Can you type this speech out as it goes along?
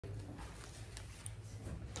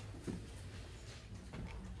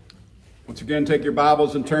Once again, take your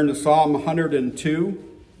Bibles and turn to Psalm 102. I'm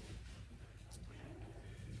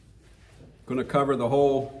going to cover the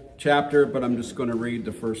whole chapter, but I'm just going to read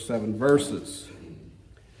the first 7 verses.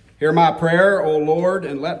 Hear my prayer, O Lord,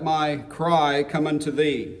 and let my cry come unto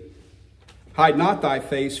thee. Hide not thy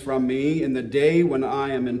face from me in the day when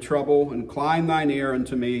I am in trouble. Incline thine ear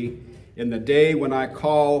unto me in the day when I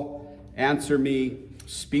call. Answer me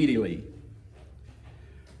speedily.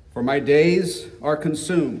 For my days are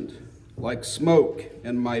consumed like smoke,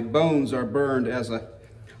 and my bones are burned as a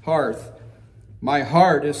hearth. My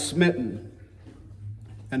heart is smitten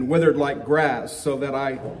and withered like grass, so that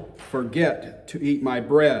I forget to eat my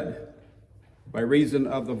bread. By reason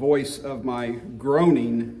of the voice of my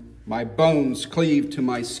groaning, my bones cleave to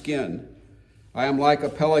my skin. I am like a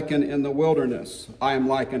pelican in the wilderness. I am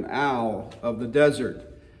like an owl of the desert.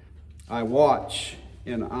 I watch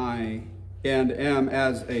and am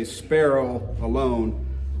as a sparrow alone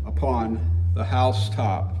upon the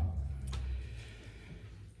housetop.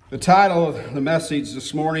 The title of the message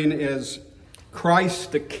this morning is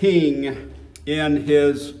Christ the King in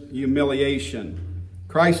His Humiliation.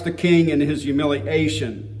 Christ the King in His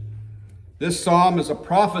Humiliation. This psalm is a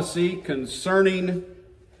prophecy concerning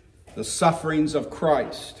the sufferings of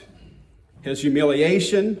Christ, His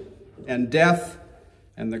humiliation and death,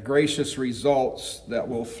 and the gracious results that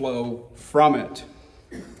will flow from it.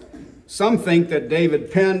 Some think that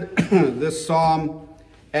David penned this psalm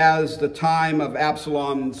as the time of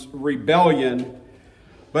Absalom's rebellion,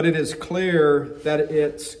 but it is clear that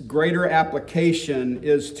its greater application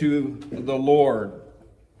is to the Lord.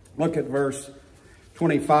 Look at verse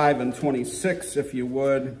 25 and 26, if you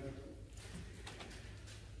would.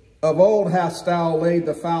 Of old hast thou laid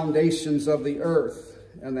the foundations of the earth,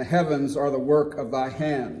 and the heavens are the work of thy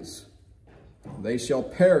hands. They shall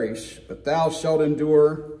perish, but thou shalt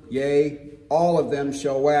endure. Yea, all of them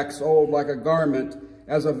shall wax old like a garment.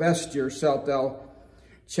 As a vesture shalt thou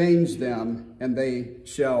change them, and they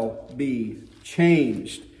shall be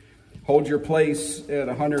changed. Hold your place at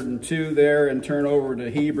 102 there and turn over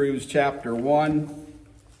to Hebrews chapter 1.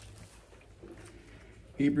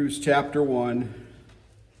 Hebrews chapter 1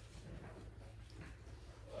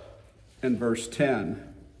 and verse 10.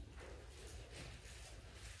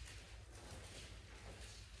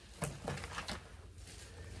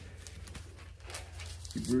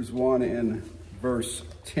 Hebrews 1 and verse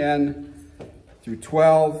 10 through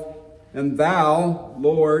 12. And thou,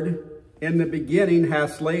 Lord, in the beginning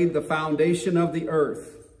hast laid the foundation of the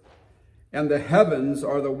earth, and the heavens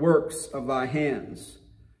are the works of thy hands.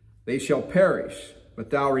 They shall perish,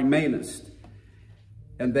 but thou remainest,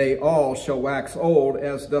 and they all shall wax old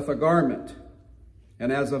as doth a garment.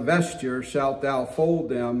 And as a vesture shalt thou fold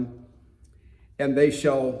them, and they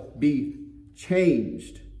shall be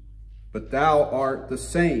changed. But thou art the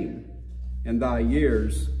same, and thy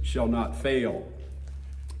years shall not fail.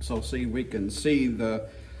 So see, we can see the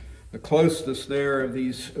closeness there of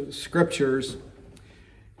these scriptures.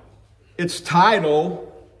 Its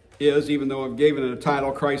title is, even though I've given it a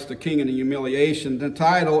title, Christ the King in the Humiliation, the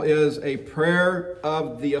title is A Prayer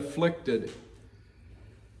of the Afflicted.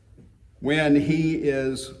 When he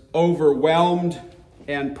is overwhelmed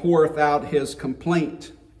and poureth out his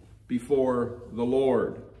complaint before the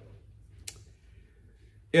Lord.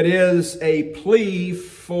 It is a plea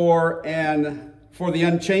for the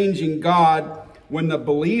unchanging God when the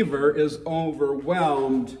believer is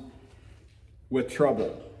overwhelmed with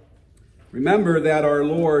trouble. Remember that our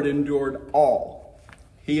Lord endured all.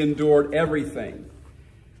 He endured everything.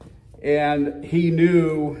 And he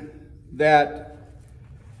knew that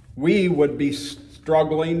we would be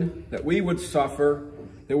struggling, that we would suffer,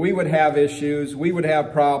 that we would have issues, we would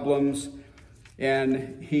have problems,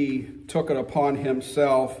 and he took it upon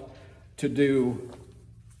himself to do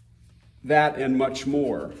that and much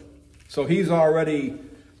more. So he's already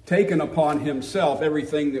taken upon himself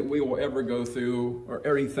everything that we will ever go through, or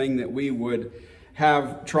everything that we would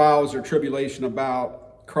have trials or tribulation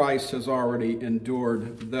about. Christ has already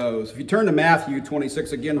endured those. If you turn to Matthew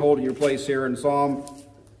 26, again holding your place here in Psalm.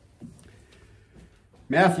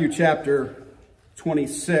 Matthew chapter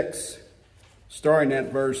 26, starting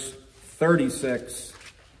at verse 36.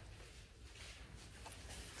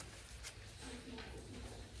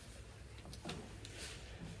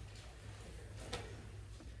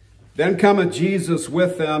 Then cometh Jesus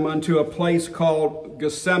with them unto a place called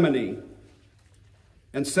Gethsemane,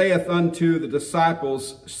 and saith unto the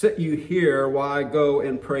disciples, Sit you here while I go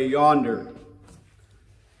and pray yonder.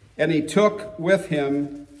 And he took with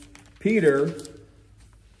him Peter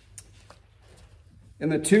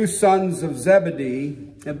and the 2 sons of Zebedee,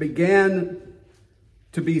 and began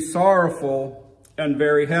to be sorrowful and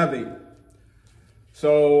very heavy.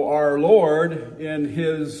 So our Lord, in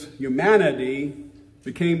his humanity,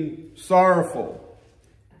 became sorrowful,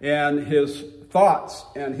 and his thoughts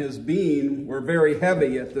and his being were very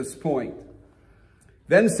heavy at this point.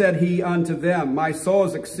 Then said he unto them, My soul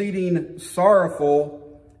is exceeding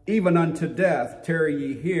sorrowful, even unto death. Tarry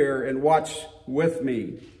ye here, and watch with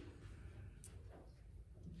me.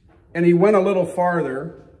 And he went a little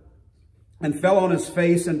farther, and fell on his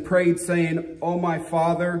face, and prayed, saying, O my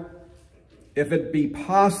Father, if it be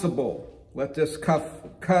possible, let this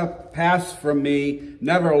cup pass from me.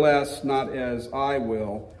 Nevertheless, not as I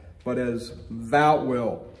will, but as thou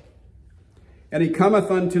wilt. And he cometh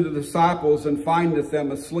unto the disciples, and findeth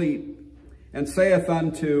them asleep, and saith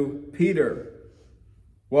unto Peter,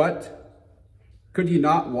 What? Could ye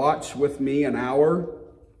not watch with me an hour?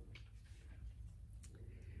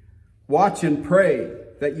 Watch and pray,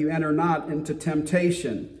 that you enter not into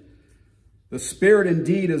temptation. The spirit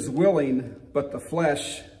indeed is willing, but the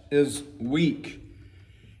flesh is weak.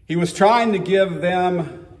 He was trying to give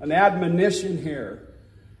them an admonition here,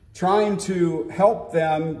 trying to help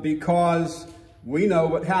them, because we know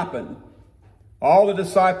what happened. All the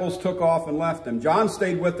disciples took off and left him. John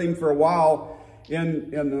stayed with him for a while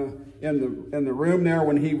in the room there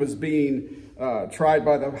when he was being tried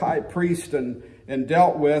by the high priest and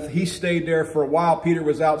dealt with. He stayed there for a while. Peter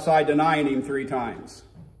was outside denying him 3 times.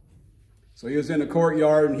 So he was in the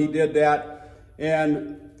courtyard, and he did that.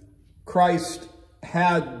 And Christ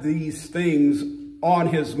had these things on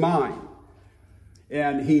his mind.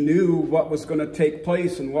 And he knew what was going to take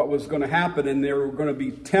place and what was going to happen. And they were going to be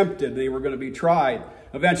tempted. They were going to be tried.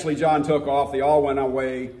 Eventually, John took off. They all went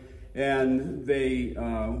away. And they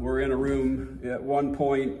were in a room at one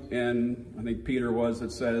point. And I think Peter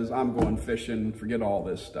that says, I'm going fishing. Forget all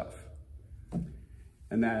this stuff.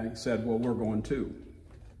 And they said, well, we're going too.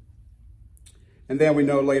 And then we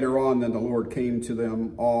know later on that the Lord came to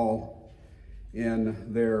them all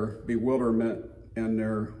in their bewilderment and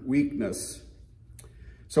their weakness.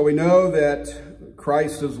 So we know that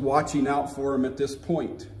Christ is watching out for him at this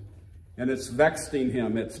point, and it's vexing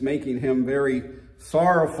him. It's making him very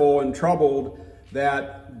sorrowful and troubled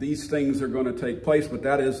that these things are going to take place, but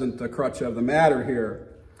that isn't the crutch of the matter here.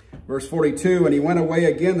 Verse 42, And he went away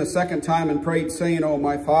again the second time and prayed, saying, O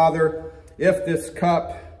my Father, if this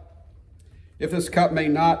cup may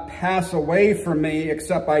not pass away from me,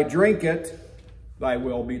 except I drink it, thy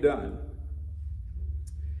will be done.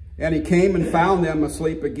 And he came and found them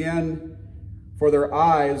asleep again, for their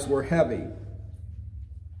eyes were heavy.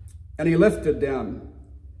 And he lifted them,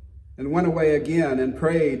 and went away again, and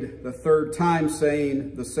prayed the 3rd time,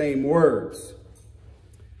 saying the same words.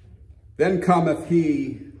 Then cometh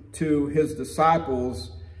he to his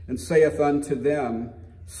disciples, and saith unto them,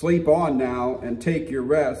 Sleep on now, and take your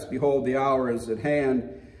rest. Behold, the hour is at hand,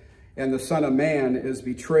 and the Son of Man is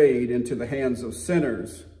betrayed into the hands of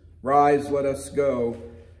sinners. Rise, let us go.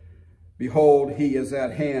 Behold, he is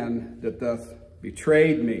at hand that doth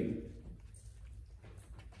betray me.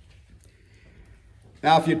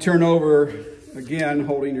 Now, if you turn over again,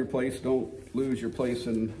 holding your place, don't lose your place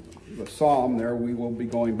in the psalm there. We will be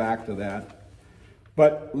going back to that.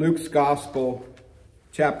 But Luke's Gospel,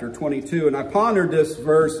 chapter 22. And I pondered this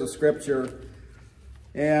verse of Scripture,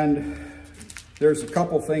 and there's a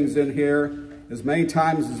couple things in here. As many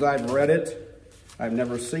times as I've read it, I've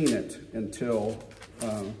never seen it until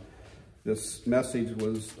this message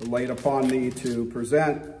was laid upon me to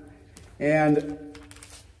present. And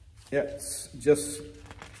it's just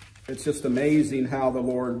amazing how the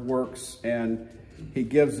Lord works, and he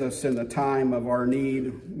gives us in the time of our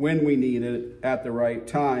need, when we need it, at the right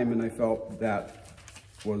time. And I felt that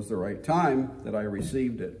was the right time that I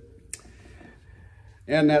received it.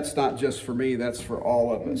 And that's not just for me, that's for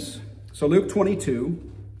all of us. So Luke 22.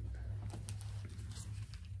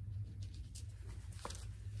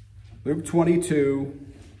 Luke 22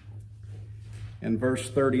 and verse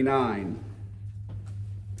 39.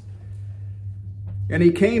 And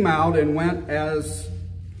he came out and went as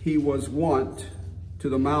he was wont to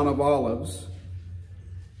the Mount of Olives,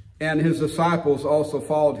 and his disciples also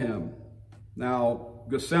followed him. Now,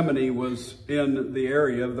 Gethsemane was in the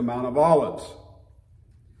area of the Mount of Olives.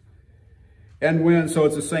 So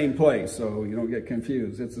it's the same place, so you don't get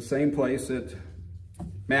confused. It's the same place that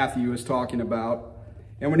Matthew is talking about.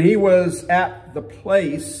 And when he was at the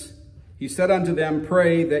place, he said unto them,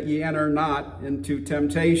 Pray that ye enter not into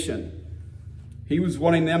temptation. He was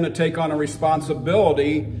wanting them to take on a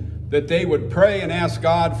responsibility that they would pray and ask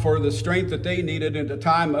God for the strength that they needed in the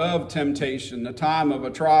time of temptation, the time of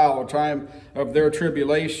a trial, a time of their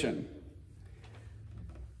tribulation.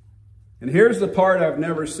 And here's the part I've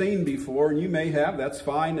never seen before, and you may have. That's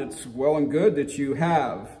fine. It's well and good that you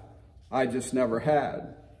have. I just never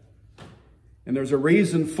had. And there's a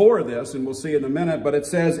reason for this, and we'll see in a minute. But it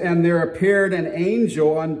says, and there appeared an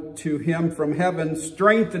angel unto him from heaven,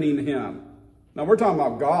 strengthening him. Now, we're talking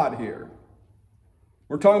about God here.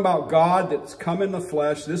 We're talking about God that's come in the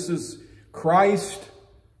flesh. This is Christ,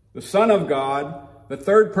 the Son of God, the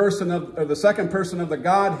third person of the second person of the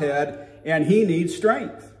Godhead, and he needs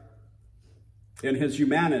strength. In his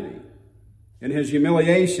humanity, in his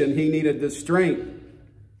humiliation, he needed this strength.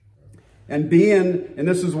 And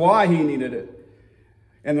this is why he needed it.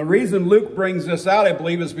 And the reason Luke brings this out, I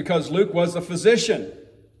believe, is because Luke was a physician.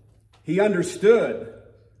 He understood.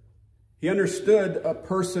 He understood a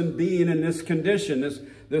person being in this condition,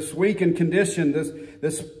 this weakened condition,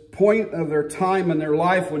 this point of their time in their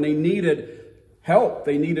life when they needed help,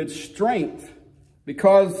 they needed strength.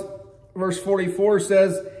 Because verse 44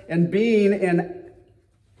 says, and being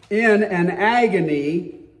in an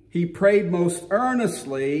agony, he prayed most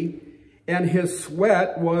earnestly, and his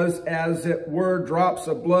sweat was as it were drops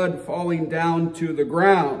of blood falling down to the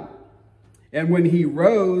ground. And when he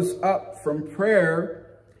rose up from prayer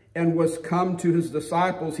and was come to his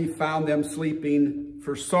disciples, he found them sleeping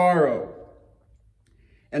for sorrow.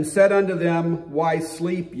 And said unto them, why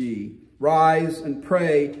sleep ye? Rise and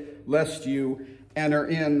pray, lest you enter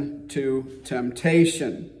into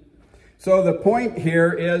temptation. So the point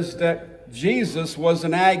here is that Jesus was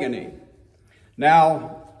in agony.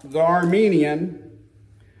 Now, the Armenian,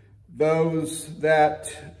 those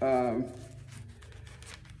that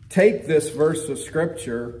take this verse of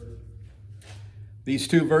Scripture, these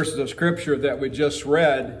two verses of Scripture that we just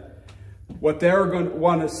read, what they're going to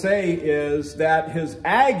want to say is that his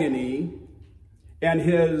agony and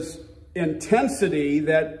his intensity,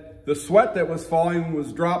 that the sweat that was falling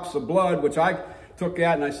was drops of blood, which I took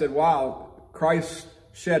at and I said, wow, Christ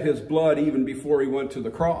shed his blood even before he went to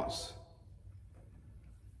the cross.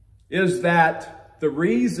 Is that the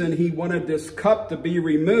reason he wanted this cup to be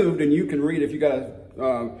removed? And you can read, if you got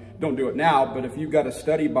a, don't do it now, but if you've got a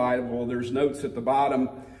study Bible, there's notes at the bottom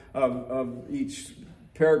of each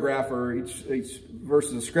paragraph or each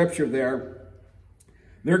verse of Scripture there.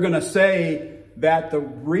 They're going to say that the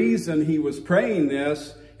reason he was praying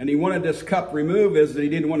this and he wanted this cup removed is that he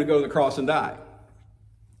didn't want to go to the cross and die.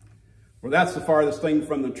 Well, that's the farthest thing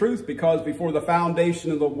from the truth, because before the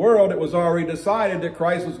foundation of the world, it was already decided that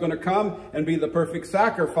Christ was going to come and be the perfect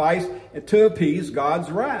sacrifice to appease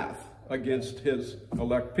God's wrath against his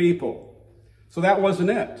elect people. So that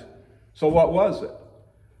wasn't it. So what was it?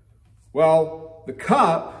 Well, the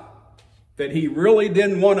cup that he really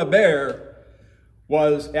didn't want to bear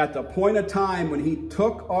was at the point of time when he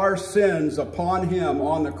took our sins upon him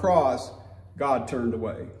on the cross, God turned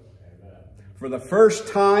away. For the first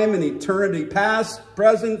time in eternity past,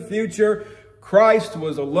 present, future, Christ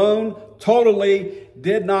was alone, totally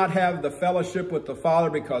did not have the fellowship with the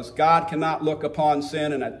Father, because God cannot look upon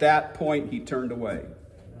sin, and at that point he turned away.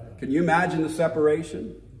 Can you imagine the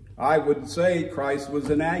separation? I would say Christ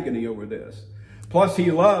was in agony over this. Plus,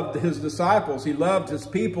 he loved his disciples, he loved his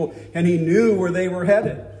people, and he knew where they were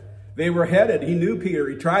headed. They were headed. He knew Peter.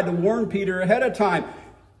 He tried to warn Peter ahead of time.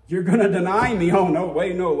 You're going to deny me. Oh, no,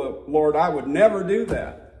 wait, no, Lord, I would never do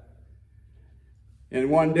that. And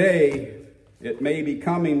one day, it may be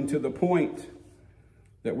coming to the point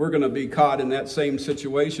that we're going to be caught in that same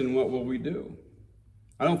situation. What will we do?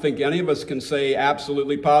 I don't think any of us can say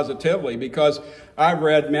absolutely positively, because I've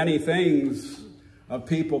read many things of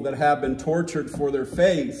people that have been tortured for their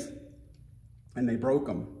faith, and they broke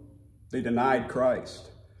them. They denied Christ.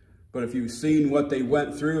 But if you've seen what they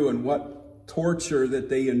went through and what torture that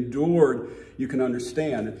they endured, you can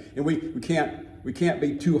understand. And we can't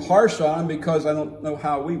be too harsh on them, because I don't know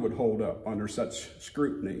how we would hold up under such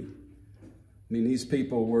scrutiny. I mean, these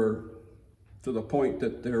people were to the point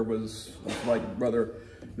that there was, like Brother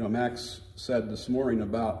Max said this morning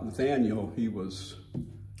about Nathaniel, he was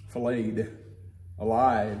filleted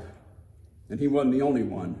alive, and he wasn't the only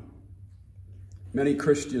one. Many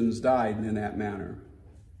Christians died in that manner.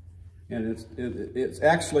 And it's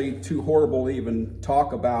actually too horrible to even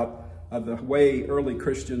talk about the way early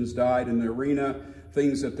Christians died in the arena,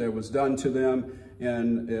 things that there was done to them.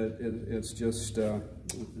 And it's just,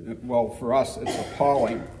 well, for us, it's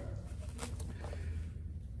appalling.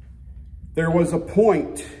 There was a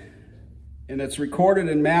point, and it's recorded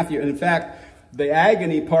in Matthew. In fact, the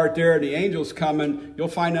agony part there, the angels coming, you'll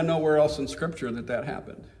find out nowhere else in Scripture that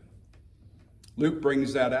happened. Luke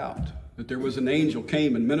brings that out, that there was an angel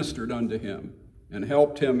came and ministered unto him and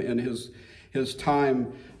helped him in his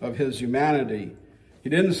time of his humanity. He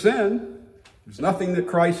didn't sin. There's nothing that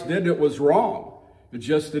Christ did that was wrong. It's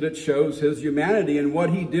just that it shows his humanity and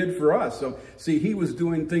what he did for us. So, see, he was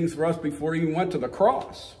doing things for us before he even went to the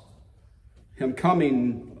cross. Him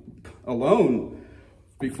coming alone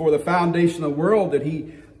before the foundation of the world, that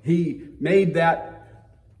he made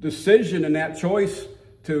that decision and that choice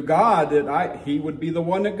to God that he would be the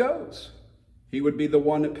one that goes. He would be the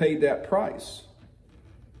one that paid that price.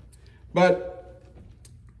 But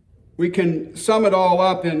we can sum it all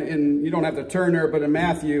up in, you don't have to turn there, but in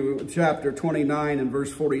Matthew chapter 29 and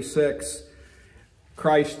verse 46,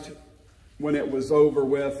 Christ, when it was over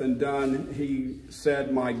with and done, he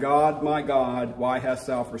said, my God, why hast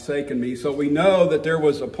thou forsaken me? So we know that there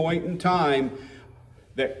was a point in time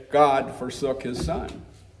that God forsook his son.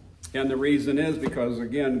 And the reason is because,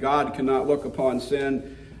 again, God cannot look upon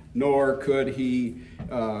sin, nor could he,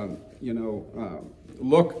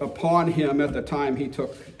 look upon him at the time he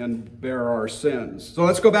took and bare our sins. So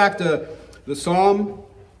let's go back to the Psalm.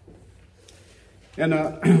 And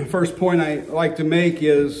the first point I like to make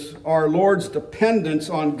is our Lord's dependence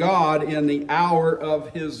on God in the hour of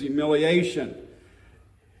his humiliation.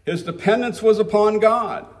 His dependence was upon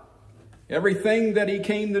God. Everything that he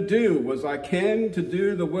came to do was, I came to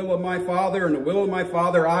do the will of my Father, and the will of my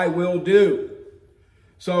Father I will do.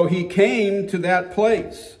 So he came to that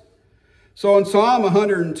place. So in Psalm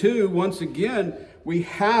 102, once again, we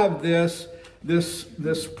have this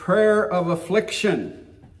prayer of affliction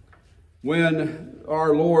when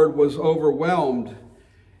our Lord was overwhelmed.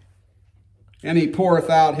 And he poureth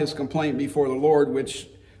out his complaint before the Lord, which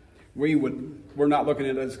we're not looking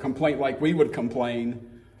at it as a complaint like we would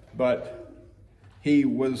complain, but he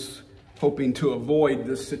was hoping to avoid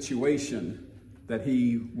this situation, that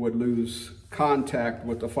he would lose contact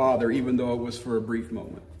with the Father, even though it was for a brief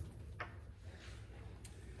moment.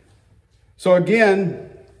 So again,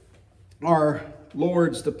 our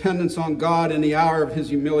Lord's dependence on God in the hour of his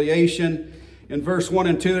humiliation. In verse 1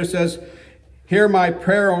 and 2, it says, hear my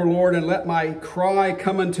prayer, O Lord, and let my cry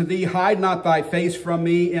come unto thee. Hide not thy face from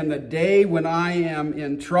me in the day when I am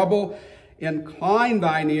in trouble. Incline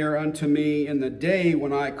thine ear unto me in the day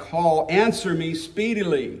when I call. Answer me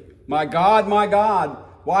speedily. My God,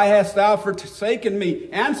 why hast thou forsaken me?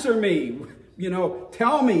 Answer me.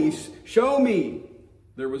 Tell me, show me.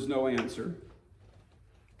 There was no answer,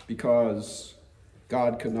 because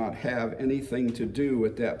God could not have anything to do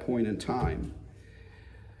at that point in time.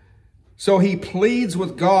 So he pleads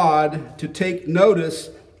with God to take notice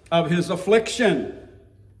of his affliction.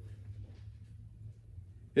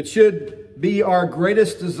 It should be our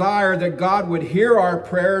greatest desire that God would hear our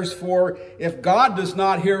prayers, for if God does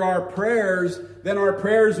not hear our prayers, then our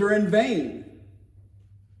prayers are in vain.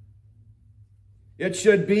 It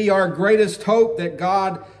should be our greatest hope that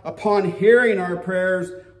God, upon hearing our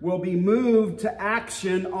prayers, will be moved to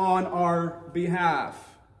action on our behalf.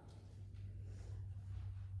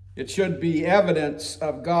 It should be evidence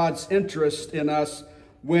of God's interest in us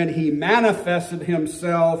when he manifested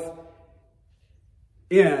himself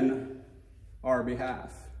in our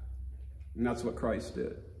behalf. And that's what Christ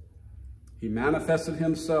did. He manifested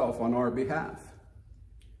himself on our behalf,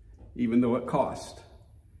 even though it cost.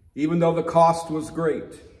 Even though the cost was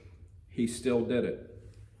great, he still did it.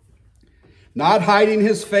 Not hiding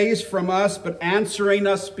his face from us, but answering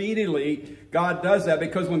us speedily. God does that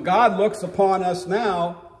because when God looks upon us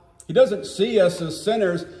now, he doesn't see us as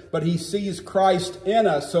sinners, but he sees Christ in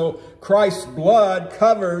us. So Christ's blood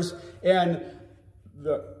covers, and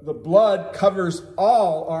the blood covers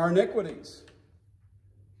all our iniquities.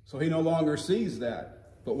 So he no longer sees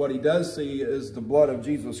that. But what he does see is the blood of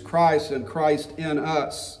Jesus Christ and Christ in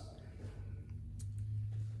us.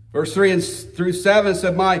 Verse 3 through 7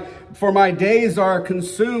 said, For my days are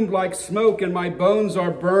consumed like smoke, and my bones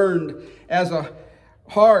are burned as a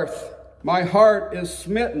hearth. My heart is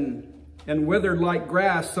smitten and withered like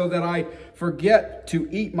grass, so that I forget to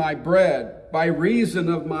eat my bread. By reason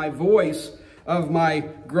of my voice, of my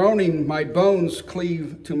groaning, my bones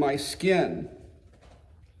cleave to my skin.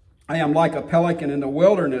 I am like a pelican in the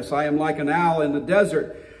wilderness. I am like an owl in the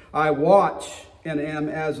desert. I watch and am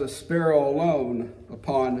as a sparrow alone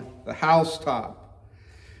upon the housetop.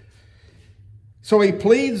 So he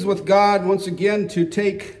pleads with God once again to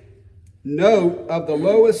take note of the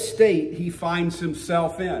lowest state he finds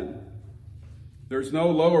himself in. There's no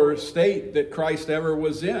lower state that Christ ever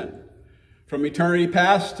was in. From eternity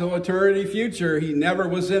past till eternity future, he never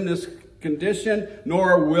was in this condition,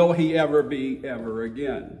 nor will he ever be ever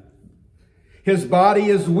again. His body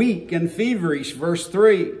is weak and feverish, verse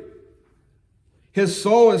 3. His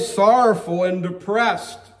soul is sorrowful and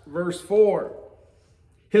depressed, verse 4.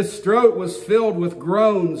 His throat was filled with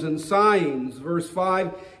groans and sighings, verse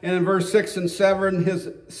 5. And in verse 6 and 7,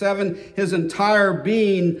 his entire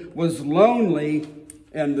being was lonely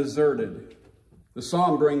and deserted. The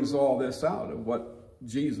psalm brings all this out of what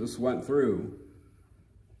Jesus went through,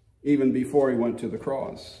 even before he went to the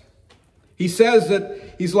cross. He says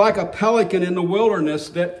that he's like a pelican in the wilderness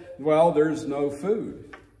that, well, there's no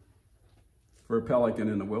food for a pelican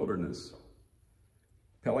in the wilderness.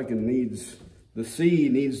 Pelican needs the sea,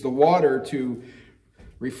 needs the water to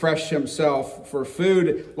refresh himself for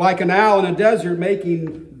food. Like an owl in a desert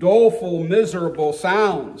making doleful, miserable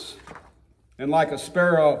sounds. And like a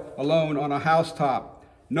sparrow alone on a housetop,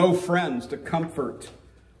 no friends to comfort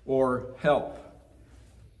or help.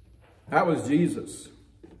 That was Jesus.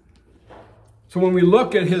 So when we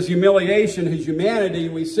look at his humiliation, his humanity,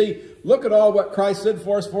 we see, look at all what Christ did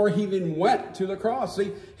for us before he even went to the cross.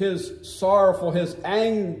 See, his sorrowful, his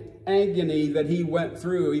agony that he went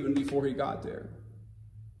through even before he got there.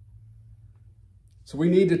 So we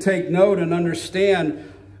need to take note and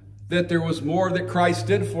understand that there was more that Christ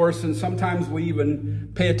did for us than sometimes we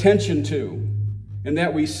even pay attention to, and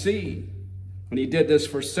that we see when he did this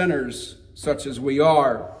for sinners such as we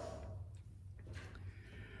are.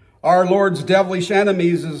 Our Lord's devilish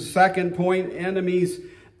enemies is the second point, enemies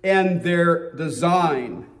and their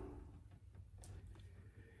design.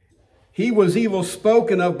 He was evil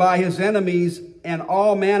spoken of by his enemies, and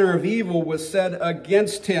all manner of evil was said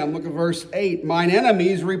against him. Look at verse 8. Mine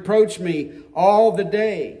enemies reproach me all the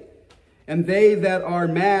day, and they that are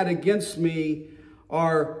mad against me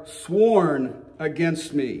are sworn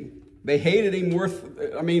against me. They hated him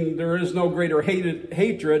there is no greater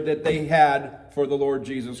hatred that they had for the Lord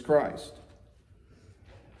Jesus Christ.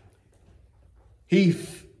 He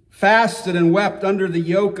fasted and wept under the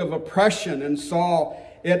yoke of oppression and saw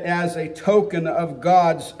it as a token of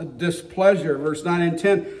God's displeasure. Verse 9 and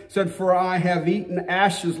 10 said, For I have eaten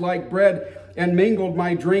ashes like bread and mingled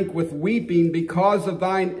my drink with weeping because of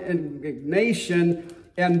thine indignation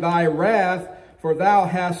and thy wrath, for thou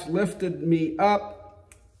hast lifted me up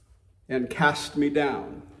and cast me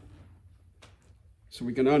down. So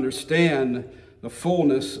we can understand the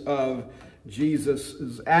fullness of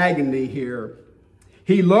Jesus' agony here.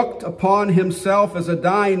 He looked upon himself as a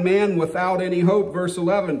dying man without any hope. Verse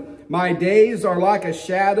 11, my days are like a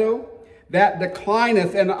shadow that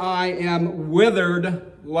declineth, and I am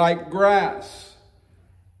withered like grass.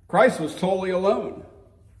 Christ was totally alone.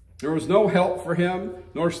 There was no help for him,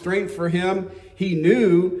 nor strength for him. He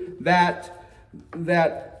knew that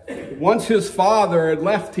once his Father had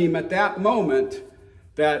left him at that moment,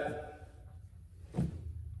 that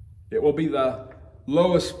it will be the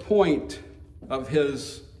lowest point of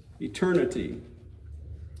his eternity,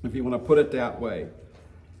 if you want to put it that way.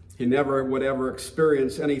 He never would ever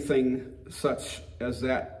experience anything such as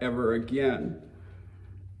that ever again.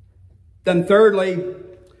 Then thirdly,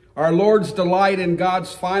 our Lord's delight in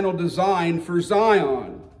God's final design for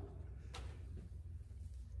Zion. It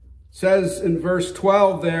says in verse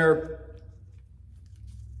 12 there,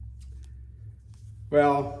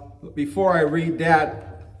 well, before I read that,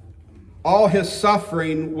 all his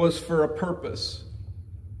suffering was for a purpose.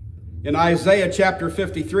 In Isaiah chapter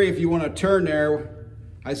 53, if you want to turn there,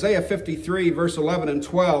 Isaiah 53, verse 11 and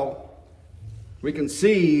 12, we can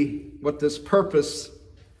see what this purpose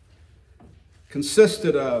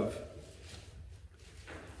consisted of.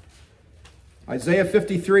 Isaiah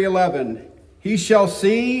 53, 11, he shall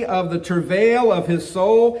see of the travail of his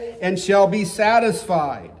soul and shall be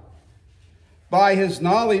satisfied. By his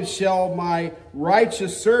knowledge shall my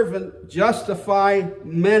righteous servant justify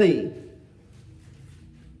many,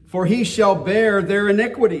 for he shall bear their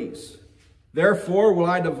iniquities. Therefore will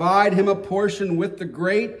I divide him a portion with the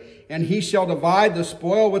great, and he shall divide the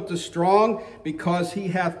spoil with the strong, because he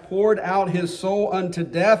hath poured out his soul unto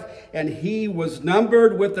death, and he was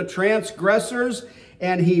numbered with the transgressors,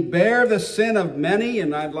 and he bare the sin of many.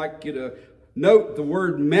 And I'd like you to note the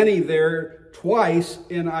word many there twice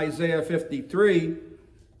in Isaiah 53.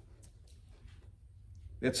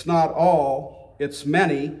 It's not all, it's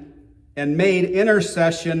many, and made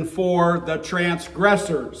intercession for the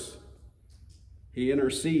transgressors. He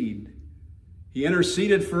interceded. He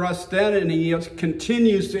interceded for us then, and he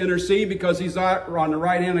continues to intercede because he's on the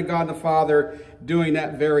right hand of God the Father doing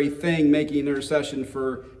that very thing, making intercession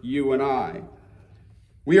for you and I.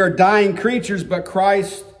 We are dying creatures, but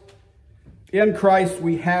in Christ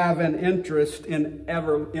we have an interest in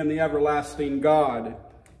the everlasting God.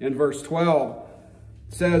 In verse 12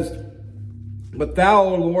 it says, But thou,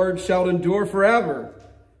 O Lord, shalt endure forever,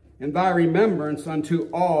 and thy remembrance unto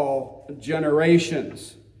all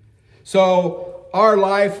generations. So our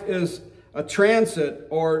life is a transit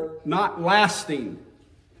or not lasting,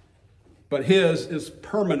 but his is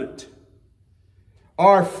permanent.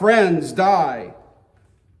 Our friends die,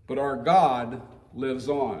 but our God lives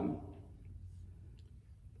on.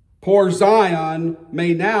 Poor Zion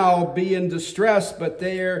may now be in distress, but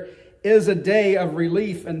there is a day of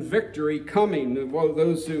relief and victory coming. Well,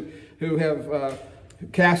 those who have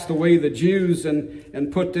cast away the Jews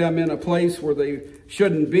and put them in a place where they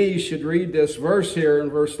shouldn't be should read this verse here in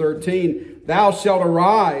verse 13. Thou shalt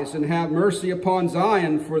arise and have mercy upon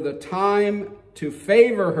Zion, for the time to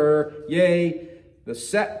favor her, yea, the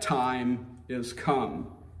set time is come.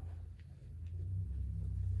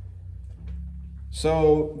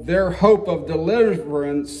 So their hope of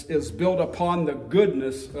deliverance is built upon the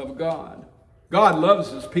goodness of God. God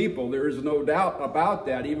loves his people. There is no doubt about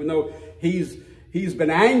that. Even though he's been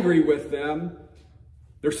angry with them,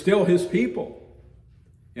 they're still his people.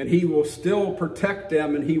 And he will still protect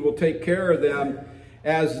them, and he will take care of them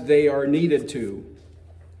as they are needed to.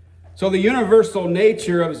 So the universal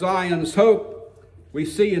nature of Zion's hope, we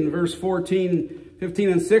see in verse 14, 15,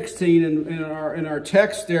 and 16 in our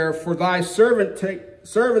text there. For thy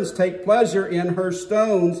servants take pleasure in her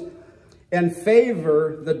stones, and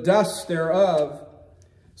favor the dust thereof.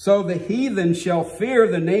 So the heathen shall fear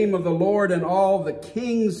the name of the Lord, and all the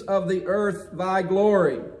kings of the earth thy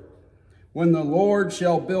glory. When the Lord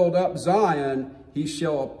shall build up Zion, he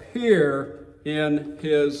shall appear in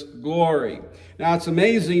his glory. Now it's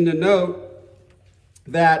amazing to note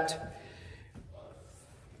that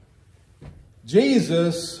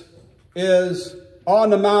Jesus is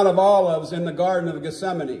on the Mount of Olives in the Garden of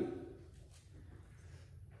Gethsemane.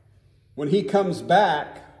 When he comes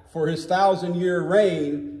back for his 1,000-year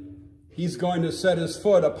reign, he's going to set his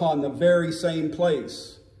foot upon the very same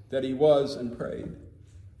place that he was and prayed.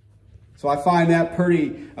 So I find that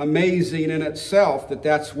pretty amazing in itself, that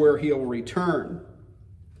that's where he'll return.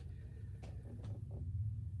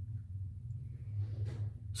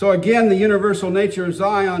 So again, the universal nature of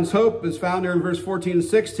Zion's hope is found there in verse 14 and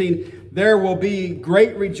 16. There will be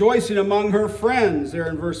great rejoicing among her friends, there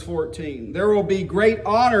in verse 14. There will be great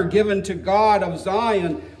honor given to God of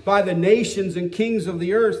Zion by the nations and kings of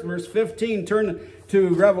the earth. Verse 15, turn to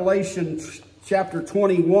Revelation chapter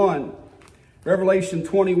 21. Revelation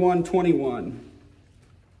 21:21.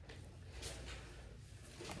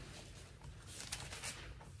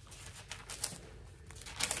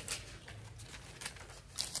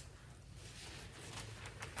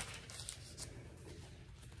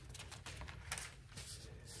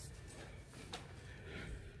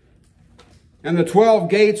 And the 12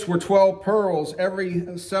 gates were 12 pearls.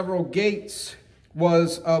 Every several gates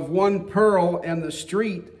was of one pearl, and the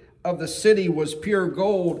street of the city was pure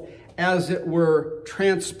gold, as it were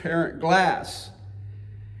transparent glass.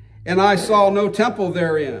 And I saw no temple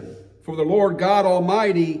therein, for the Lord God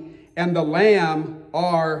Almighty and the Lamb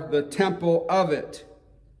are the temple of it.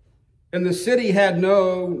 And the city had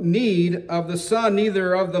no need of the sun,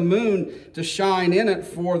 neither of the moon to shine in it,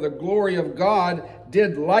 for the glory of God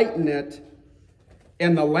did lighten it,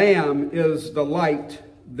 and the Lamb is the light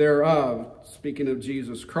thereof. Speaking of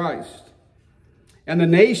Jesus Christ. And the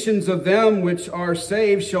nations of them which are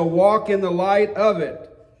saved shall walk in the light of it.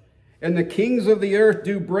 And the kings of the earth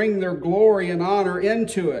do bring their glory and honor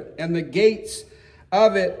into it. And the gates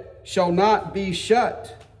of it shall not be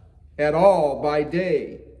shut at all by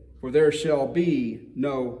day, for there shall be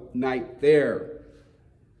no night there.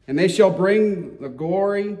 And they shall bring the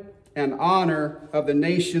glory and honor of the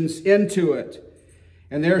nations into it.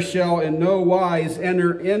 And there shall in no wise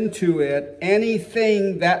enter into it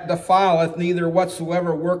anything that defileth, neither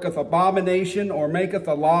whatsoever worketh abomination or maketh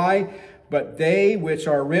a lie, but they which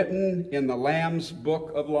are written in the Lamb's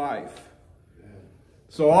book of life.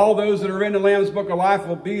 So all those that are in the Lamb's book of life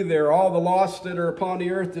will be there. All the lost that are upon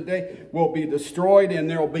the earth today will be destroyed, and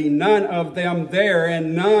there will be none of them there,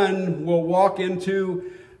 and none will walk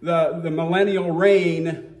into the millennial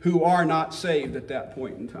reign who are not saved at that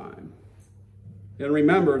point in time. And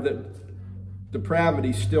remember that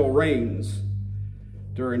depravity still reigns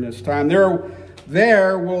during this time.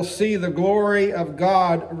 There we'll see the glory of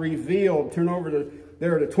God revealed. Turn over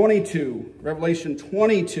to 22, Revelation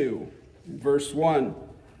 22, verse 1.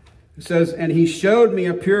 It says, And he showed me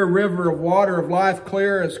a pure river of water of life,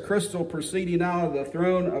 clear as crystal, proceeding out of the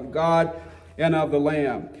throne of God and of the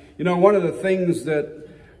Lamb. You know, one of the things that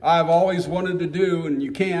I've always wanted to do, and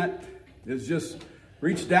you can't, is just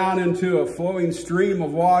reach down into a flowing stream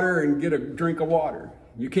of water and get a drink of water.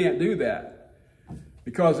 You can't do that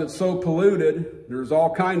because it's so polluted. There's all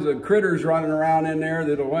kinds of critters running around in there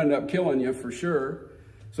that'll end up killing you for sure.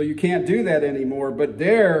 So you can't do that anymore. But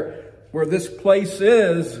there, where this place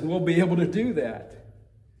is, we'll be able to do that.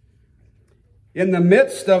 In the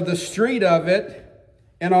midst of the street of it,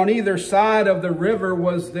 and on either side of the river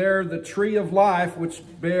was there the tree of life, which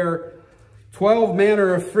bare 12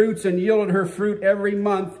 manner of fruits, and yielded her fruit every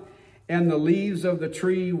month. And the leaves of the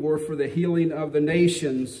tree were for the healing of the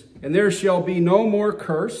nations. And there shall be no more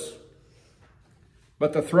curse,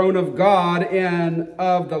 but the throne of God and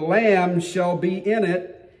of the Lamb shall be in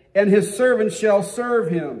it, and his servants shall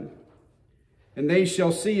serve him. And they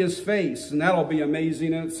shall see his face. And that'll be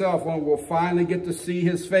amazing in itself when we'll finally get to see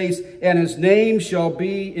his face. And his name shall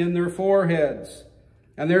be in their foreheads.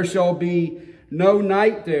 And there shall be no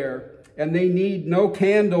night there. And they need no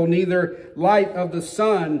candle, neither light of the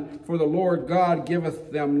sun. For the Lord God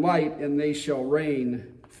giveth them light, and they shall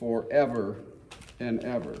reign forever and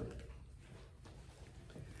ever.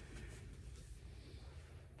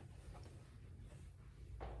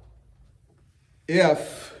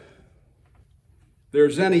 If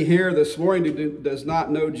there's any here this morning who does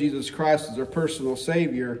not know Jesus Christ as their personal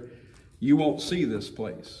Savior, you won't see this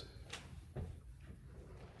place.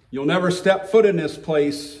 You'll never step foot in this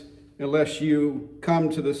place unless you come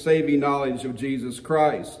to the saving knowledge of Jesus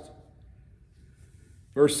Christ.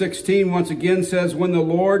 Verse 16 once again says, when the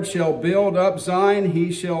Lord shall build up Zion,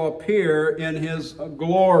 he shall appear in his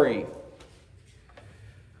glory.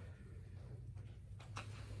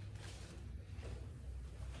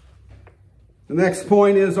 The next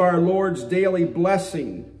point is our Lord's daily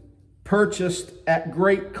blessing, purchased at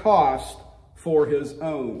great cost for his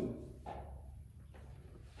own.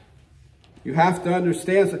 You have to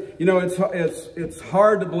understand, you know, it's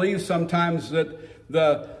hard to believe sometimes that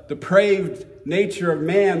the depraved nature of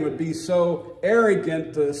man would be so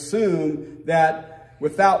arrogant to assume that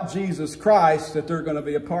without Jesus Christ that they're going to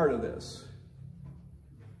be a part of this.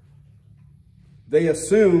 They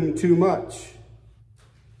assume too much.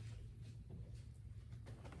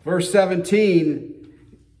 Verse 17,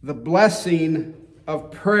 the blessing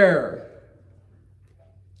of prayer.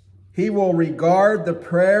 He will regard the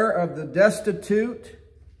prayer of the destitute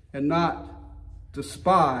and not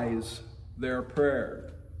despise their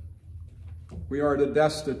prayer. We are the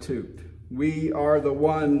destitute. We are the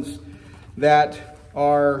ones that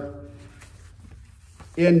are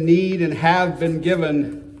in need and have been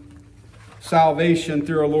given salvation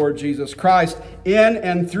through our Lord Jesus Christ. In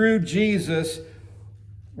and through Jesus,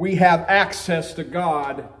 we have access to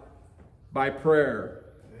God by prayer.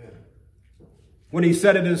 When he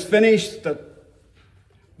said it is finished, the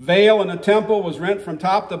veil in the temple was rent from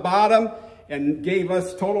top to bottom and gave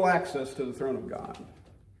us total access to the throne of God.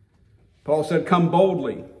 Paul said, come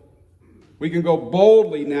boldly. We can go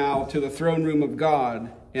boldly now to the throne room of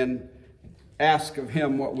God and ask of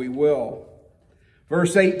him what we will.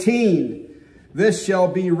 Verse 18, this shall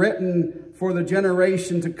be written for the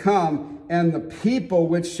generation to come, and the people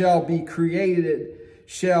which shall be created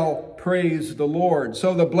shall praise the Lord.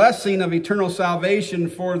 So the blessing of eternal salvation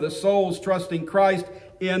for the souls trusting Christ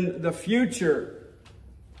in the future.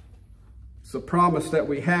 It's a promise that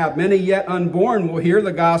we have. Many yet unborn will hear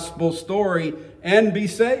the gospel story and be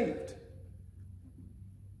saved.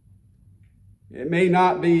 It may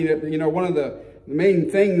not be, you know, one of the main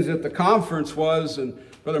things at the conference was, and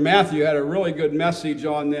Brother Matthew had a really good message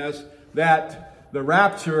on this, that the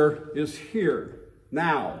rapture is here.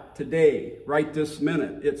 Now, today, right this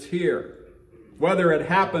minute, it's here. Whether it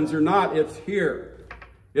happens or not, it's here.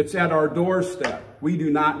 It's at our doorstep. We do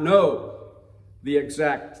not know the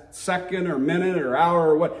exact second or minute or hour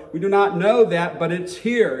or what. We do not know that, but it's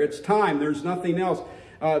here. It's time. There's nothing else.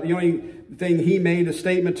 The only thing he made a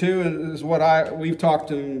statement to, and is what we've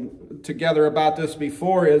talked together about this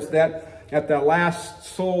before, is that at the last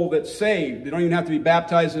soul that's saved, they don't even have to be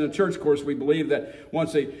baptized in a church. Of course, we believe that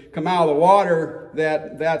once they come out of the water,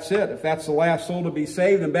 that's it. If that's the last soul to be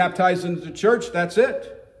saved and baptized into the church, that's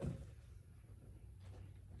it.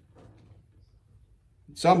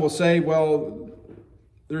 Some will say, well,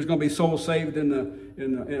 there's going to be souls saved during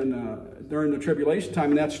the tribulation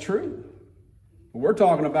time, and that's true. But we're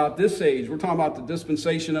talking about this age. We're talking about the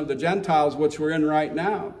dispensation of the Gentiles, which we're in right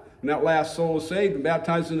now. And that last soul is saved and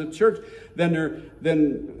baptized in the church,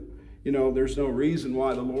 then you know, there's no reason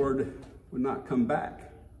why the Lord would not come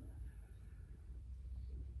back.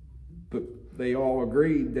 But they all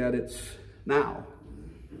agreed that it's now.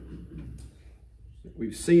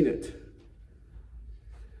 We've seen it.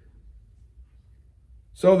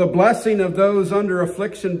 So the blessing of those under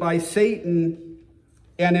affliction by Satan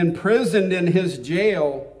and imprisoned in his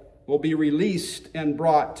jail will be released and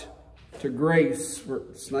brought to grace.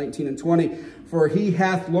 Verse 19 and 20. For he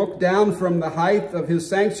hath looked down from the height of his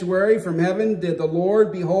sanctuary, from heaven did the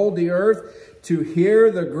Lord behold the earth, to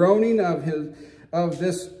hear the groaning of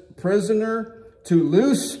this prisoner, to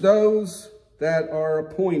loose those that are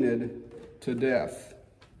appointed to death.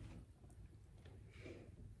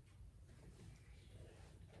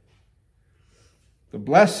 The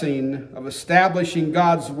blessing of establishing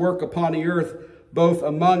God's work upon the earth, both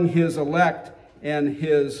among his elect and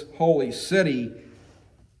his holy city.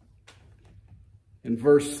 In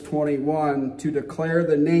verse 21, to declare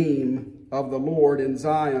the name of the Lord in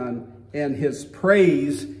Zion and his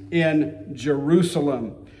praise in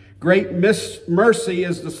Jerusalem. Great mercy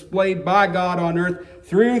is displayed by God on earth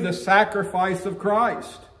through the sacrifice of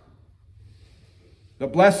Christ. The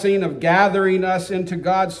blessing of gathering us into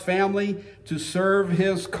God's family to serve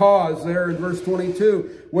his cause, there in verse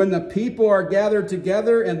 22. When the people are gathered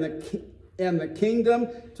together in the kingdom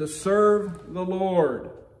to serve the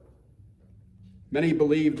Lord. Many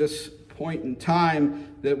believe this point in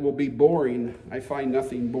time that will be boring. I find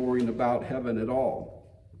nothing boring about heaven at all.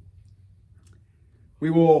 We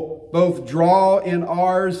will both draw in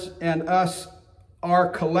ours and us our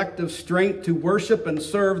collective strength to worship and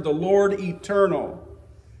serve the Lord eternal.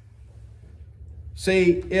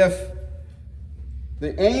 See, if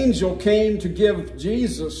the angel came to give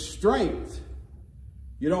Jesus strength,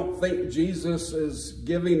 you don't think Jesus is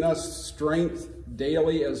giving us strength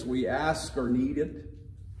daily as we ask or need it?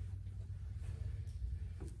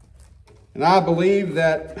 And I believe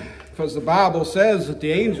that because the Bible says that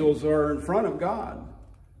the angels are in front of God.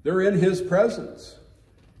 They're in his presence.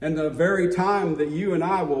 And the very time that you and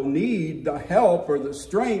I will need the help or the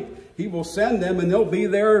strength, he will send them, and they'll be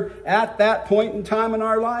there at that point in time in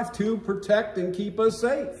our life to protect and keep us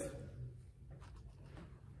safe.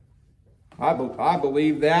 I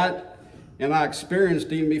believe that, and I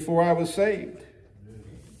experienced even before I was saved.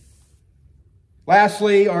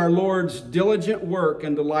 Lastly, our Lord's diligent work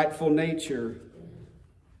and delightful nature.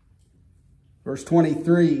 Verse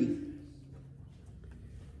 23.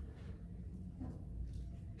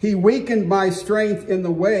 He weakened my strength in the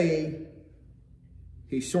way.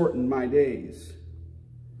 He shortened my days.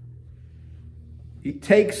 He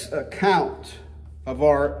takes account of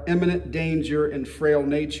our imminent danger and frail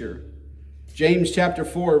nature. James chapter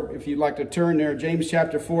 4, if you'd like to turn there, James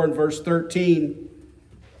chapter 4 and verse 13.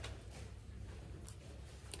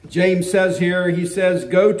 James says here, he says,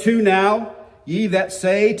 "Go to now, ye that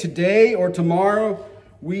say, today or tomorrow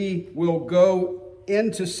we will go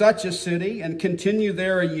into such a city and continue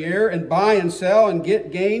there a year and buy and sell and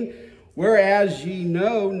get gain, whereas ye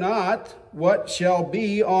know not what shall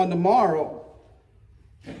be on the morrow.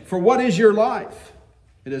 For what is your life?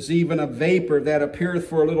 It is even a vapor that appeareth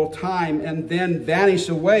for a little time and then vanish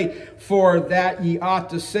away. For that ye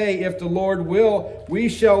ought to say, if the Lord will, we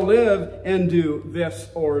shall live and do this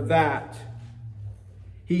or that."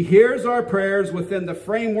 He hears our prayers within the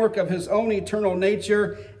framework of his own eternal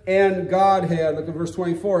nature and Godhead. Look at verse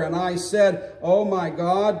 24. "And I said, O my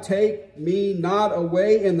God, take me not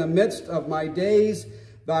away in the midst of my days.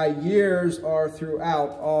 Thy years are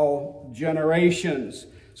throughout all generations."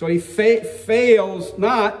 So he fails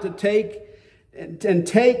not to take and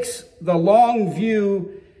takes the long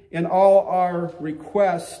view in all our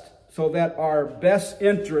requests so that our best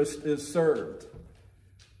interest is served.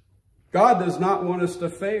 God does not want us to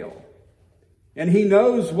fail. And he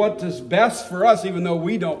knows what is best for us, even though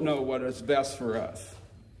we don't know what is best for us.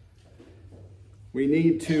 We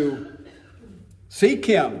need to seek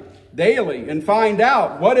him daily and find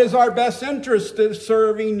out what is our best interest in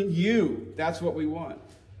serving you. That's what we want.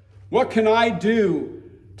 What can I do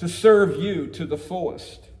to serve you to the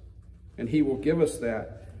fullest? And he will give us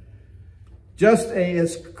that. Just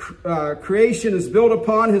as creation is built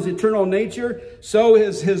upon his eternal nature, so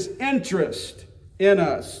is his interest in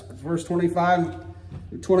us. Verse 25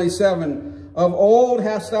 and 27. "Of old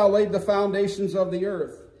hast thou laid the foundations of the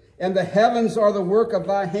earth, and the heavens are the work of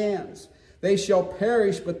thy hands. They shall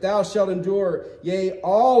perish, but thou shalt endure. Yea,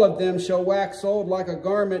 all of them shall wax old like a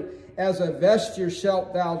garment. As a vesture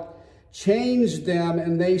shalt thou change them,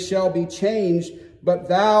 and they shall be changed. But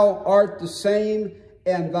thou art the same,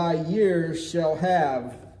 and thy years shall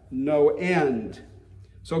have no end."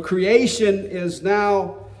 So creation is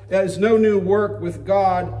no new work with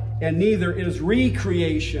God, and neither is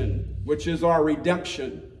recreation, which is our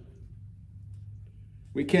redemption.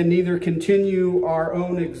 We can neither continue our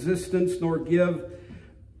own existence nor give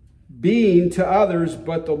being to others,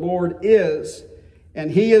 but the Lord is,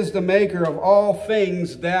 and he is the maker of all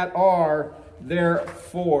things that are.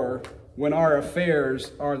 Therefore, when our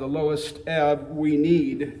affairs are the lowest ebb, we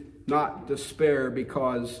need not despair,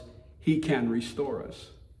 because he can restore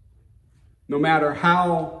us. No matter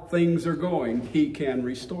how things are going, he can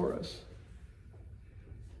restore us.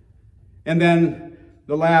 And then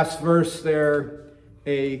the last verse there,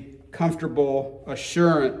 a comfortable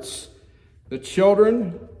assurance. The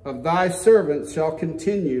children of thy servants shall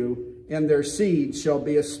continue, and their seed shall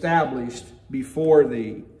be established before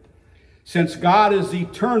thee. Since God is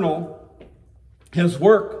eternal, his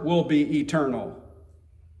work will be eternal.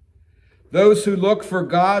 Those who look for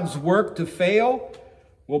God's work to fail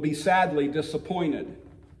will be sadly disappointed.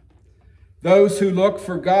 Those who look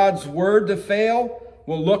for God's word to fail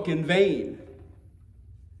will look in vain.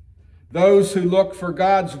 Those who look for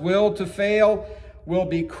God's will to fail will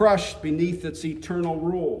be crushed beneath its eternal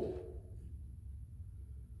rule.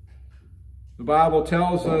 The Bible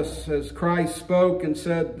tells us, as Christ spoke and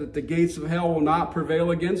said, that the gates of hell will not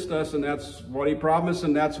prevail against us, and that's what he promised,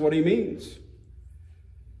 and that's what he means.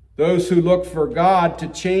 Those who look for God to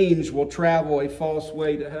change will travel a false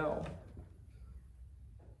way to hell.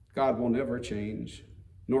 God will never change,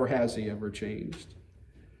 nor has he ever changed.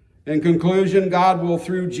 In conclusion, God will,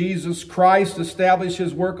 through Jesus Christ, establish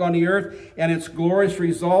his work on the earth, and its glorious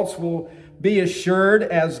results will be assured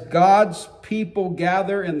as God's people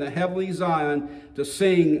gather in the heavenly Zion to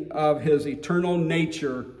sing of his eternal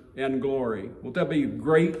nature and glory. Won't that be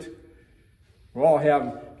great? We'll all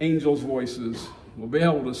have angels' voices. We'll be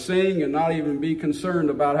able to sing and not even be concerned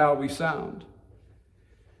about how we sound.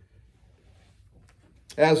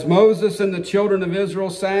 As Moses and the children of Israel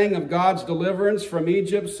sang of God's deliverance from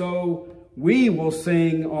Egypt, so we will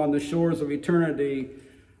sing on the shores of eternity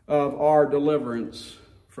of our deliverance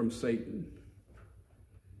from Satan.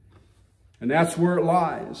 And that's where it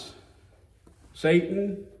lies.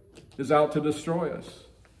 Satan is out to destroy us.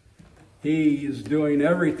 He is doing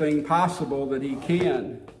everything possible that he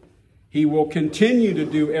can. He will continue to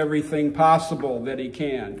do everything possible that he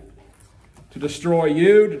can to destroy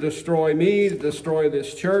you, to destroy me, to destroy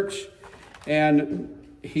this church.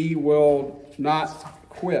 And he will not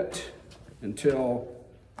quit until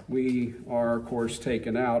we are, of course,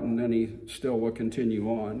 taken out, and then he still will continue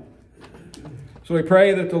on. So we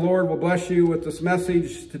pray that the Lord will bless you with this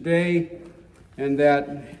message today, and that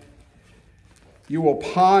you will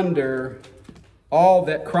ponder all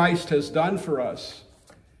that Christ has done for us,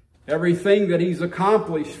 everything that he's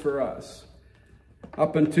accomplished for us,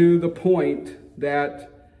 up until the point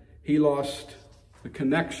that he lost the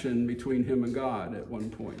connection between him and God at one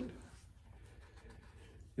point.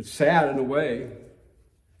 It's sad in a way,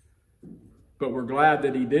 but we're glad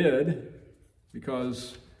that he did,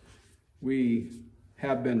 because we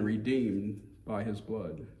have been redeemed by his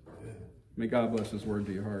blood. May God bless his word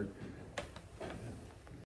to your heart.